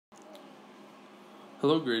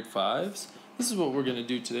Hello grade 5s. This is what we're going to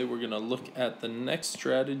do today. We're going to look at the next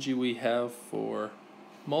strategy we have for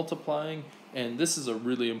multiplying, and this is a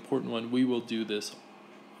really important one. We will do this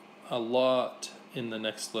a lot in the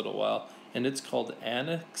next little while, and it's called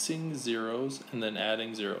annexing zeros and then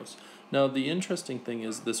adding zeros. Now the interesting thing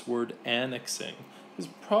is this word annexing is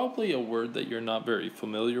probably a word that you're not very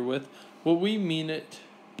familiar with. What we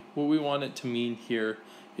want it to mean here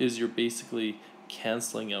is you're basically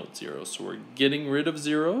canceling out zeros. So we're getting rid of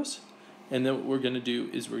zeros, and then what we're going to do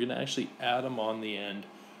is we're going to actually add them on the end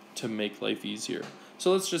to make life easier.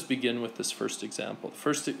 So let's just begin with this first example. The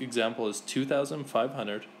first example is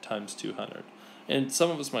 2,500 times 200. And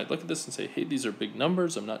some of us might look at this and say, hey, these are big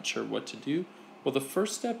numbers, I'm not sure what to do. Well, the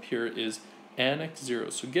first step here is annex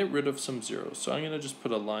zeros. So get rid of some zeros. So I'm going to just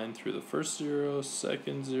put a line through the first zero,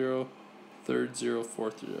 second zero, third zero,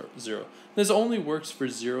 fourth zero. This only works for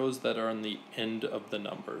zeros that are on the end of the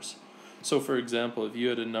numbers. So for example, if you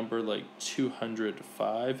had a number like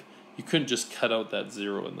 205, you couldn't just cut out that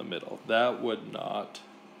zero in the middle. That would not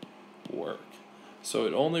work. So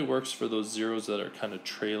it only works for those zeros that are kind of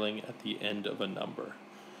trailing at the end of a number.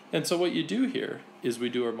 And so what you do here is we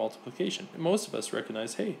do our multiplication. And most of us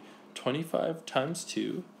recognize, hey, 25 times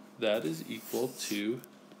 2, that is equal to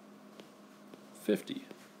 50.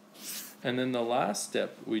 And then the last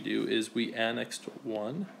step we do is we annexed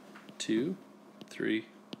 1, 2, 3,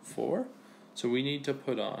 4. So we need to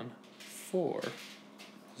put on 4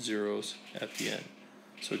 zeros at the end.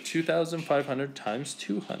 So 2,500 times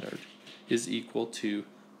 200 is equal to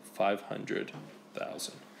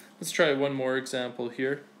 500,000. Let's try one more example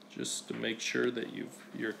here just to make sure that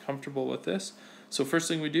you're comfortable with this. So first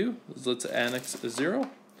thing we do is let's annex a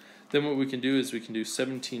 0. Then what we can do is we can do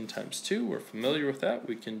 17 times 2. We're familiar with that.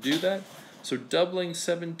 We can do that. So doubling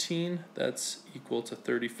 17, that's equal to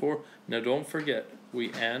 34. Now don't forget,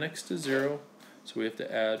 we annexed a 0, so we have to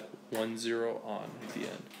add 1 0 on at the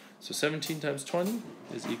end. So 17 times 20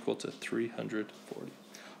 is equal to 340.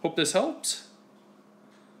 Hope this helps.